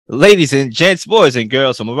Ladies and gents, boys and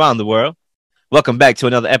girls from around the world, welcome back to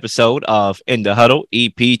another episode of In the Huddle,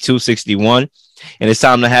 EP 261. And it's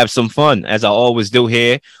time to have some fun, as I always do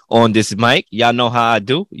here on this mic. Y'all know how I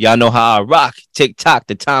do. Y'all know how I rock. Tick tock,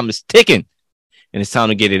 the time is ticking. And it's time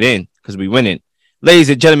to get it in because we winning. Ladies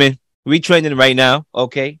and gentlemen, we trending right now,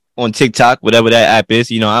 okay, on TikTok, whatever that app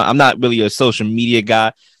is. I'm not really a social media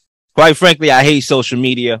guy. Quite frankly, I hate social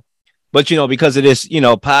media. But, because of this,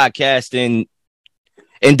 podcasting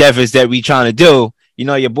endeavors that we trying to do,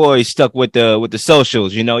 your boy's stuck with the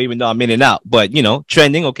socials, even though I'm in and out. But,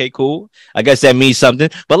 trending, okay, cool. I guess that means something.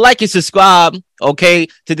 But like and subscribe, okay,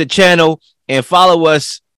 to the channel and follow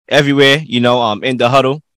us everywhere, In the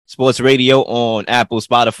Huddle Sports Radio on Apple,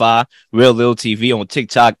 Spotify, Real Lil TV on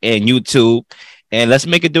TikTok and YouTube. And let's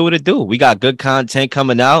make it do what it do. We got good content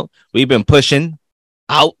coming out. We've been pushing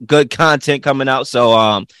out good content coming out.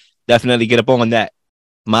 So definitely get up on that.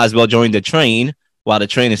 Might as well join the train while the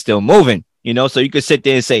train is still moving, so you could sit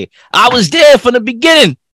there and say, I was there from the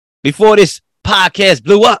beginning before this podcast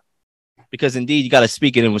blew up. Because indeed, you got to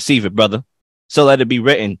speak it and receive it, brother. So let it be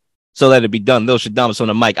written. So let it be done. Lil Shadamas on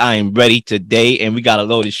the mic. I am ready today, and we got a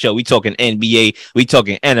loaded show. We talking NBA. We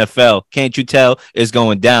talking NFL. Can't you tell it's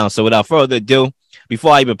going down? So without further ado,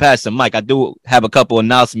 before I even pass the mic, I do have a couple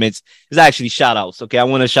announcements. It's actually shout outs. Okay, I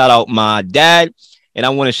want to shout out my dad. And I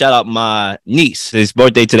want to shout out my niece. His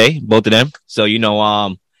birthday today, both of them. So,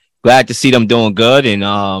 glad to see them doing good. And,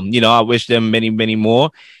 I wish them many, many more.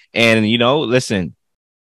 And, listen,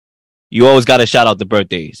 you always got to shout out the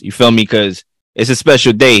birthdays. You feel me? Because it's a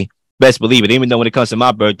special day. Best believe it. Even though when it comes to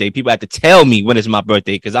my birthday, people have to tell me when it's my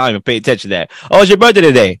birthday because I don't even pay attention to that. Oh, it's your birthday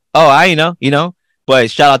today. Oh, I know. But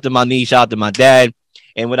shout out to my niece. Shout out to my dad.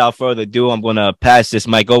 And without further ado, I'm going to pass this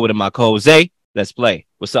mic over to my co-Jose. Let's play.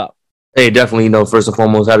 What's up? Hey, definitely, first and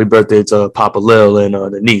foremost, happy birthday to Papa Lil and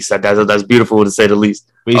the niece. That's beautiful to say the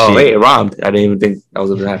least. Oh, hey, it rhymed. I didn't even think that was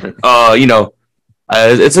going to happen.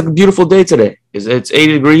 It's a beautiful day today. It's 80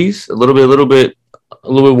 degrees, a little bit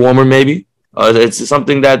warmer maybe. It's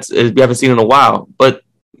something that we haven't seen in a while. But,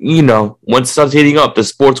 once it starts heating up, the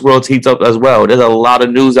sports world heats up as well. There's a lot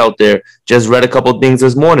of news out there. Just read a couple of things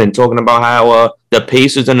this morning talking about how the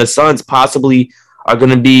Pacers and the Suns possibly are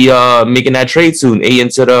going to be making that trade soon,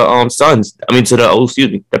 into the Suns.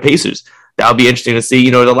 The Pacers. That'll be interesting to see.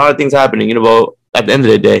 There's a lot of things happening. But at the end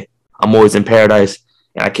of the day, I'm always in paradise,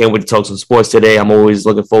 and I can't wait to talk some sports today. I'm always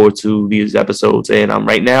looking forward to these episodes, and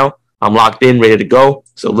right now, I'm locked in, ready to go.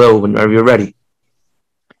 So, Lil, whenever you're ready.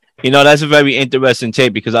 That's a very interesting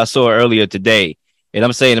tape because I saw it earlier today, and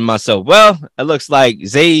I'm saying to myself, well, it looks like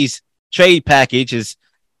Zay's trade package is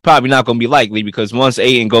probably not going to be likely because once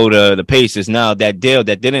Ayton go to the Pacers, now that deal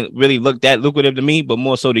that didn't really look that lucrative to me, but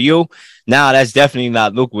more so to you, now that's definitely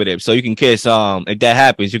not lucrative. So you can kiss, if that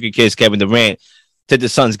happens, you can kiss Kevin Durant to the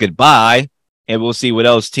Suns goodbye, and we'll see what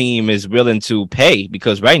else team is willing to pay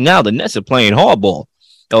because right now the Nets are playing hardball.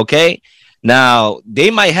 Okay, now they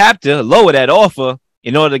might have to lower that offer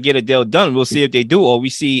in order to get a deal done. We'll see if they do, or we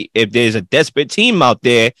see if there's a desperate team out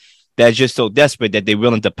there that's just so desperate that they're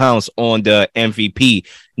willing to pounce on the MVP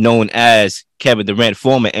known as Kevin Durant,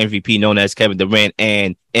 former MVP known as Kevin Durant,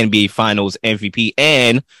 and NBA Finals MVP,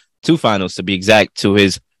 and 2 finals to be exact to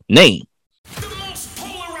his name. The most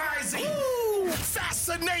polarizing,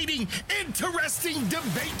 fascinating, interesting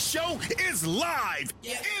debate show is live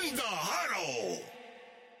in the Huddle.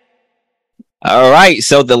 All right,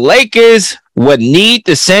 so the Lakers would need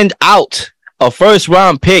to send out a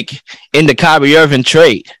first-round pick in the Kyrie Irving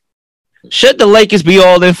trade. Should the Lakers be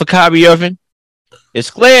all in for Kyrie Irving?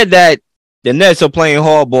 It's clear that the Nets are playing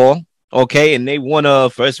hardball, okay, and they want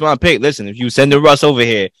a first-round pick. Listen, if you send the Russ over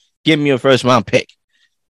here, give me a first-round pick.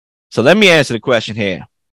 So let me answer the question here.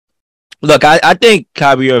 Look, I think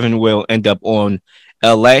Kyrie Irving will end up on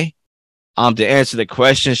L.A. To answer the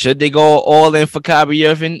question, should they go all in for Kyrie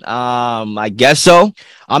Irving? I guess so.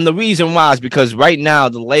 The reason why is because right now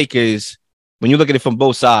the Lakers, when you look at it from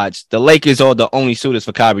both sides, the Lakers are the only suitors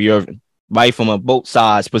for Kyrie Irving. Right, from a both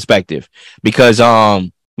sides perspective, because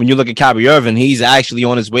when you look at Kyrie Irving, he's actually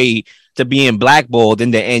on his way to being blackballed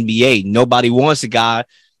in the NBA. Nobody wants a guy,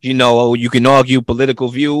 you can argue political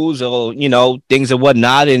views or, things and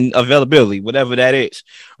whatnot and availability, whatever that is,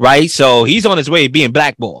 right? So he's on his way to being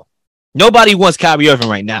blackballed. Nobody wants Kyrie Irving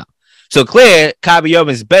right now. So clear, Kyrie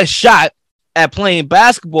Irving's best shot at playing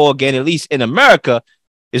basketball again, at least in America,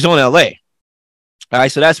 is on LA. All right,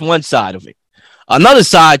 so that's one side of it. Another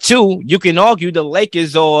side, too, you can argue the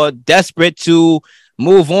Lakers are desperate to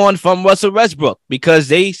move on from Russell Westbrook because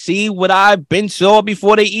they see what I've been saw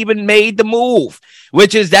before they even made the move,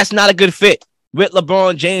 which is that's not a good fit with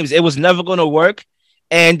LeBron James. It was never going to work,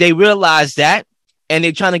 and they realized that, and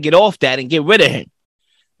they're trying to get off that and get rid of him.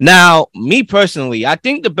 Now, me personally, I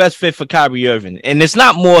think the best fit for Kyrie Irving, and it's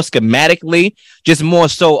not more schematically, just more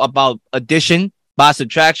so about addition by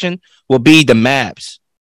subtraction, will be the Mavs.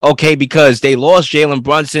 Okay, because they lost Jalen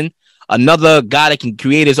Brunson, another guy that can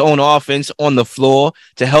create his own offense on the floor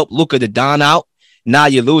to help Luka Doncic out. Now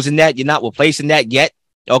you're losing that. You're not replacing that yet.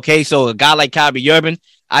 Okay, so a guy like Kyrie Irving,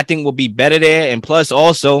 I think will be better there. And plus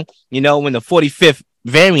also, when the 45th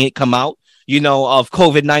variant come out, of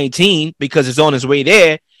COVID-19, because it's on its way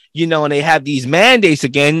there, and they have these mandates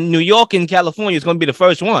again, New York and California is going to be the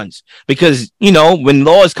first ones because, when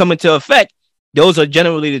laws come into effect, those are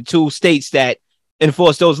generally the two states that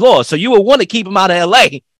enforce those laws. So you will want to keep them out of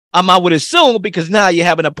LA. I would assume, because now you're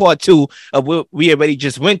having a part two of what we already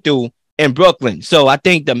just went through in Brooklyn. So I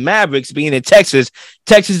think the Mavericks being in Texas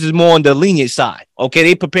is more on the lenient side. Okay,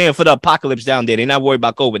 they preparing for the apocalypse down there. They're not worried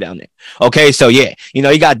about COVID down there. Okay, so yeah,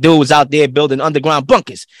 you got dudes out there building underground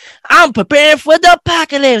bunkers. I'm preparing for the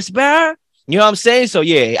apocalypse, bro. You know what I'm saying? So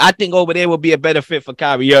yeah, I think over there will be a better fit for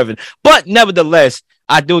Kyrie Irving. But nevertheless,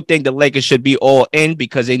 I do think the Lakers should be all in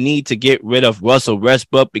because they need to get rid of Russell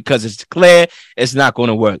Westbrook because it's clear it's not going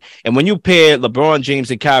to work. And when you pair LeBron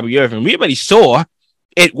James and Kyrie Irving, we already saw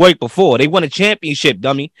it worked before. They won a championship,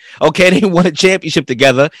 dummy. Okay, they won a championship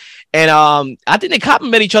together. And I think they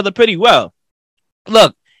complement each other pretty well.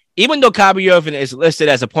 Look, even though Kyrie Irving is listed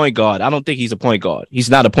as a point guard, I don't think he's a point guard. He's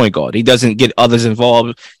not a point guard. He doesn't get others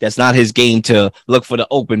involved. That's not his game to look for the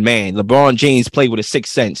open man. LeBron James played with a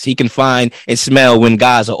sixth sense. He can find and smell when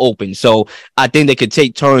guys are open. So I think they could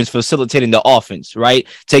take turns facilitating the offense, right?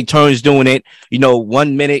 Take turns doing it.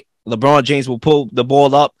 1 minute, LeBron James will pull the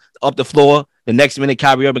ball up the floor. The next minute,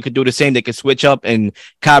 Kyrie Irving could do the same. They could switch up, and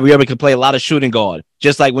Kyrie Irving could play a lot of shooting guard,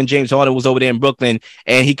 just like when James Harden was over there in Brooklyn,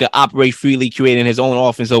 and he could operate freely, creating his own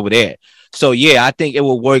offense over there. So, yeah, I think it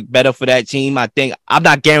will work better for that team. I'm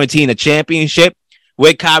not guaranteeing a championship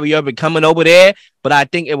with Kyrie Irving coming over there, but I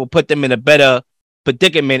think it will put them in a better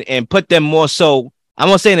predicament and put them more so, I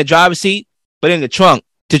won't say in the driver's seat, but in the trunk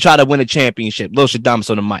to try to win a championship. Lil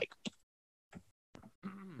Shadamas on the mic.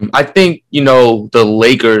 I think, the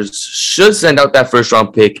Lakers should send out that first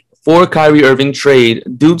round pick for Kyrie Irving trade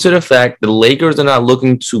due to the fact the Lakers are not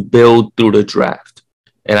looking to build through the draft.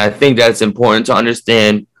 And I think that's important to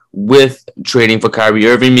understand with trading for Kyrie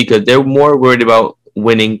Irving because they're more worried about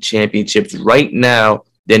winning championships right now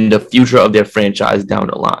than the future of their franchise down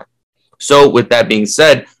the line. So with that being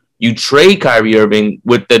said, you trade Kyrie Irving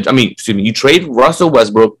you trade Russell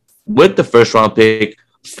Westbrook with the first round pick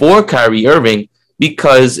for Kyrie Irving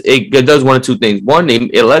because it does one of two things. One,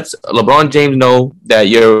 it lets LeBron James know that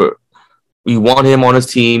you want him on his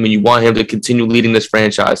team and you want him to continue leading this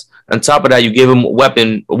franchise. On top of that, you give him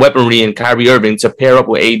weaponry in Kyrie Irving to pair up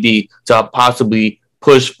with AD to possibly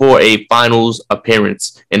push for a finals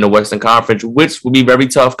appearance in the Western Conference, which will be very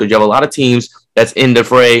tough because you have a lot of teams that's in the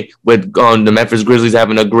fray with the Memphis Grizzlies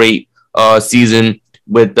having a great season,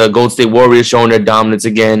 with the Golden State Warriors showing their dominance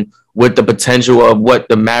again, with the potential of what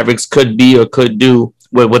the Mavericks could be or could do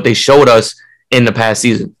with what they showed us in the past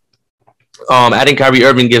season. Adding Kyrie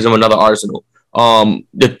Irving gives them another arsenal.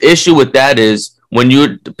 The issue with that is when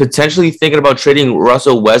you're potentially thinking about trading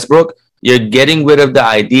Russell Westbrook, you're getting rid of the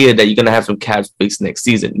idea that you're going to have some cap space next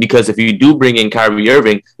season. Because if you do bring in Kyrie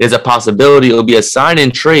Irving, there's a possibility it'll be a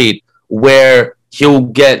sign-in trade where he'll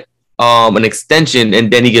get an extension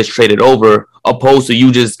and then he gets traded over, opposed to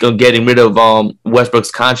you just getting rid of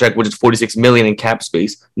Westbrook's contract, which is $46 million in cap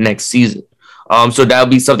space next season. So that'll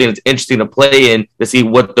be something that's interesting to play in to see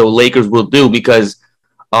what the Lakers will do because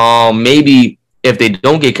maybe if they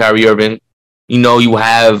don't get Kyrie Irving, you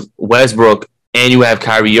have Westbrook and you have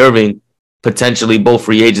Kyrie Irving, potentially both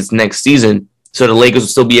free agents next season. So the Lakers will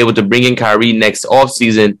still be able to bring in Kyrie next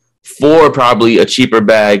offseason for probably a cheaper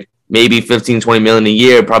bag, maybe 15, 20 million a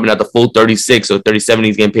year, probably not the full 36 or 37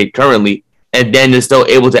 he's getting paid currently. And then they're still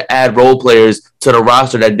able to add role players to the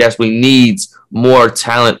roster that desperately needs more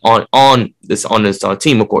talent on this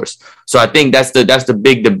team, of course. So I think that's the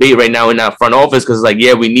big debate right now in that front office because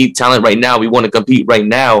we need talent right now. We want to compete right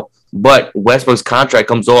now. But Westbrook's contract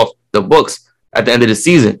comes off the books at the end of the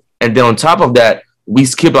season. And then on top of that, we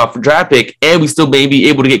skip off a draft pick and we still may be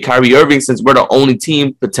able to get Kyrie Irving since we're the only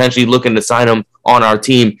team potentially looking to sign him on our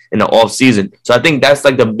team in the offseason. So I think that's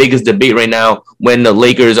the biggest debate right now when the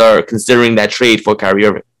Lakers are considering that trade for Kyrie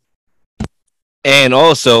Irving. And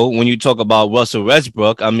also, when you talk about Russell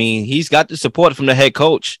Westbrook, he's got the support from the head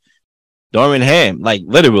coach, Darvin Ham.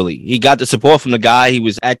 Literally, he got the support from the guy. He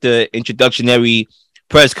was at the introductory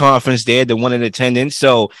press conference there, the one in attendance.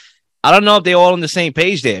 So I don't know if they're all on the same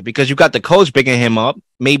page there because you got the coach picking him up.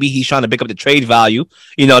 Maybe he's trying to pick up the trade value.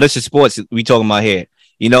 This is sports we talking about here.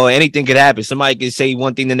 Anything could happen. Somebody could say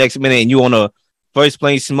one thing the next minute and you on a first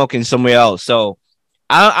plane smoking somewhere else. So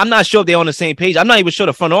I'm not sure if they're on the same page. I'm not even sure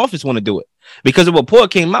the front office want to do it because a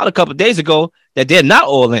report came out a couple of days ago that they're not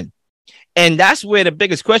all in. And that's where the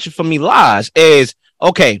biggest question for me lies is,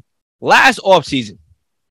 okay, last offseason,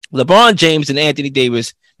 LeBron James and Anthony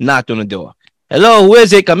Davis knocked on the door. Hello, who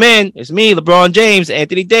is it? Come in. It's me, LeBron James,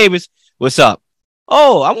 Anthony Davis. What's up?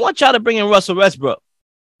 Oh, I want y'all to bring in Russell Westbrook.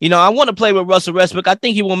 I want to play with Russell Westbrook. I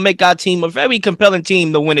think he will make our team a very compelling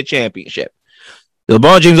team to win a championship.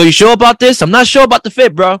 LeBron James, are you sure about this? I'm not sure about the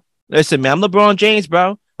fit, bro. Listen, man, I'm LeBron James,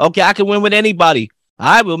 bro. Okay, I can win with anybody.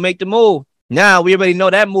 I will make the move. Now, we already know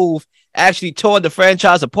that move actually tore the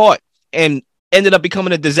franchise apart and ended up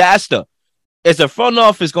becoming a disaster. Is the front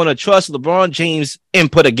office going to trust LeBron James'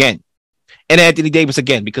 input again? And Anthony Davis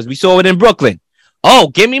again, because we saw it in Brooklyn. Oh,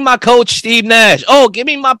 give me my coach, Steve Nash. Oh, give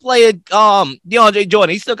me my player, DeAndre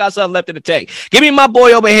Jordan. He still got something left in the tank. Give me my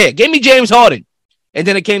boy over here. Give me James Harden. And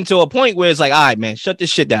then it came to a point where it's like, all right, man, shut this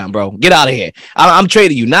shit down, bro. Get out of here. I'm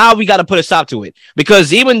trading you. Now we got to put a stop to it.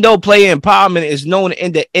 Because even though player empowerment is known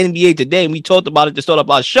in the NBA today, and we talked about it to start up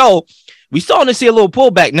our show, we starting to see a little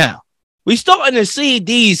pullback now. We starting to see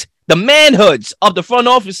the manhoods of the front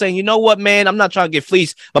office saying, you know what, man, I'm not trying to get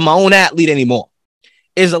fleeced by my own athlete anymore.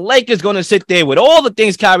 Is the Lakers going to sit there with all the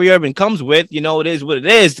things Kyrie Irving comes with? It is what it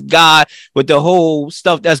is. The guy with the whole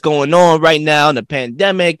stuff that's going on right now, the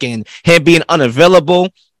pandemic and him being unavailable.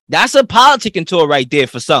 That's a politicking tour right there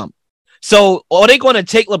for some. So are they going to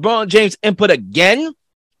take LeBron James' input again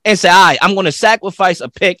and say, all right, I'm going to sacrifice a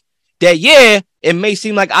pick that, yeah, it may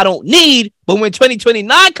seem like I don't need, but when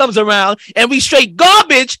 2029 comes around and we straight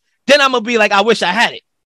garbage, then I'm going to be like, I wish I had it.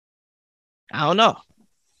 I don't know.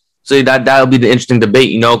 So that'll be the interesting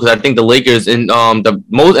debate, because I think the Lakers at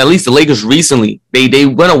least the Lakers recently, they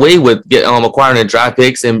went away with acquiring their draft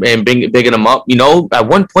picks and bigging them up. At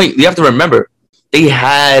one point, you have to remember, they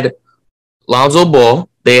had Lonzo Ball,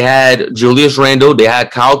 they had Julius Randle, they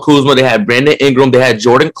had Kyle Kuzma, they had Brandon Ingram, they had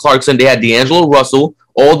Jordan Clarkson, they had D'Angelo Russell,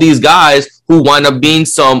 all these guys who wind up being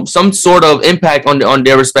some sort of impact on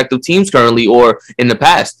their respective teams currently or in the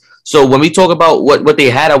past. So when we talk about what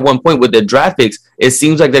they had at one point with their draft picks, it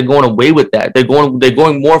seems like they're going away with that. They're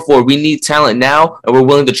going more for we need talent now, and we're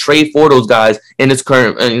willing to trade for those guys in this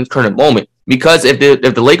current moment. Because if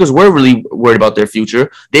the Lakers were really worried about their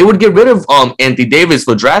future, they would get rid of Anthony Davis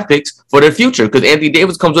for draft picks for their future. Because Anthony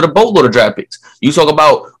Davis comes with a boatload of draft picks. You talk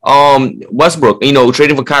about Westbrook,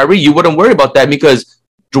 trading for Kyrie, you wouldn't worry about that because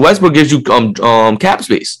Westbrook gives you cap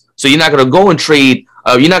space. So you're not going to go and trade.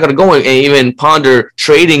 You're not going to go and even ponder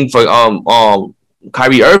trading for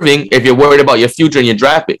Kyrie Irving if you're worried about your future and your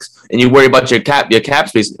draft picks and you're worried about your cap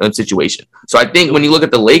space situation. So I think when you look at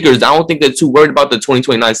the Lakers, I don't think they're too worried about the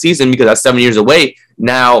 2029 season because that's 7 years away.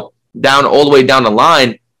 Now, all the way down the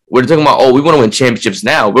line, we're talking about, we want to win championships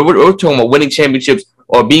now. We're talking about winning championships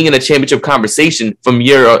or being in a championship conversation from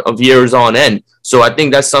years on end. So I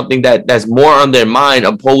think that's something that's more on their mind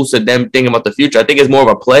opposed to them thinking about the future. I think it's more of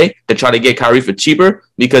a play to try to get Kyrie for cheaper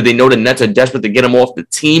because they know the Nets are desperate to get him off the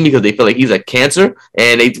team because they feel like he's a cancer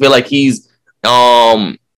and they feel like he's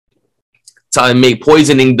trying to make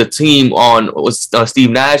poisoning the team on Steve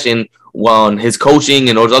Nash and on his coaching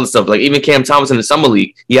and all this other stuff. Like even Cam Thomas in the summer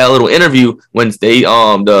league, he had a little interview when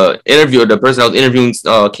the person that was interviewing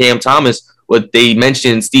Cam Thomas. They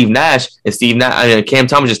mentioned Steve Nash and Cam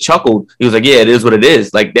Thomas just chuckled. He was like, yeah, it is what it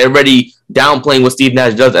is. Like they're already downplaying what Steve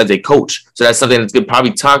Nash does as a coach. So that's something that's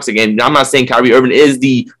probably toxic. And I'm not saying Kyrie Irving is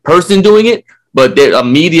the person doing it, but the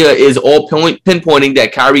media is all pinpointing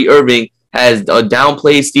that Kyrie Irving has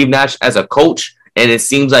downplayed Steve Nash as a coach. And it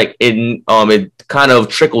seems like it kind of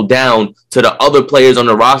trickled down to the other players on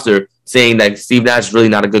the roster saying that Steve Nash is really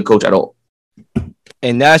not a good coach at all.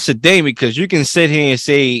 And that's the thing, because you can sit here and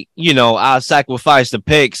say, I'll sacrifice the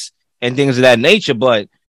picks and things of that nature. But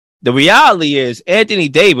the reality is Anthony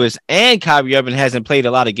Davis and Kyrie Irving hasn't played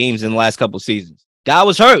a lot of games in the last couple of seasons. Guy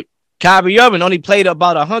was hurt. Kyrie Irving only played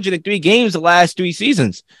about 103 games the last 3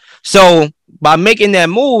 seasons. So by making that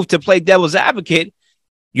move to play devil's advocate,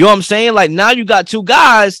 you know what I'm saying? Like now you got 2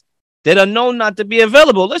 guys that are known not to be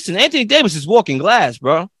available. Listen, Anthony Davis is walking glass,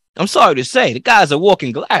 bro. I'm sorry to say. The guy's a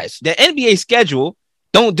walking glass. The NBA schedule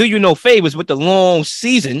don't do you no favors with the long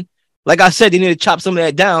season. Like I said, they need to chop some of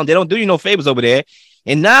that down. They don't do you no favors over there.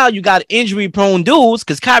 And now you got injury-prone dudes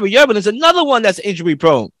because Kyrie Irving is another one that's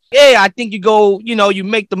injury-prone. Yeah, I think you go, you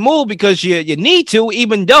make the move because you need to,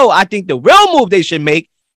 even though I think the real move they should make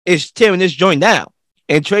is tearing this joint down.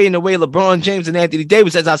 and trading away LeBron James and Anthony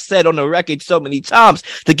Davis, as I said on the record so many times,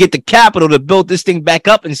 to get the capital to build this thing back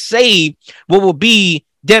up and save what will be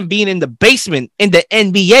them being in the basement in the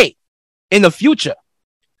NBA in the future.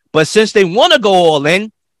 But since they want to go all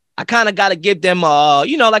in, I kind of got to give them,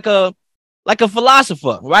 like a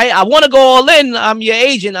philosopher, right? I want to go all in. I'm your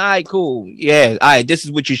agent. All right, cool. Yeah, all right, this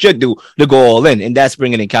is what you should do to go all in, and that's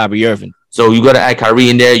bringing in Kyrie Irving. So you got to add Kyrie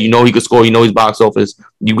in there. You know he could score. You know he's box office.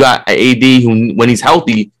 You got an AD who, when he's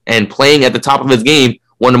healthy and playing at the top of his game,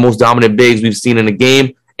 one of the most dominant bigs we've seen in the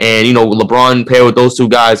game. And, LeBron paired with those two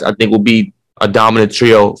guys, I think will be a dominant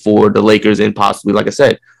trio for the Lakers and possibly, like I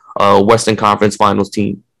said, Western Conference Finals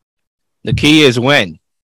team. The key is when.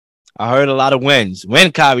 I heard a lot of wins.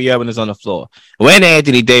 When Kyrie Irving is on the floor. When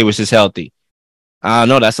Anthony Davis is healthy. I don't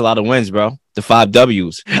know. That's a lot of wins, bro. The 5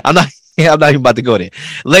 W's. I'm not even about to go there.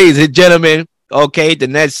 Ladies and gentlemen, okay, the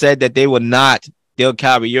Nets said that they will not deal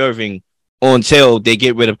Kyrie Irving until they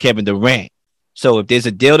get rid of Kevin Durant. So if there's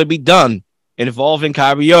a deal to be done involving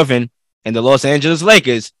Kyrie Irving and the Los Angeles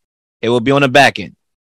Lakers, it will be on the back end.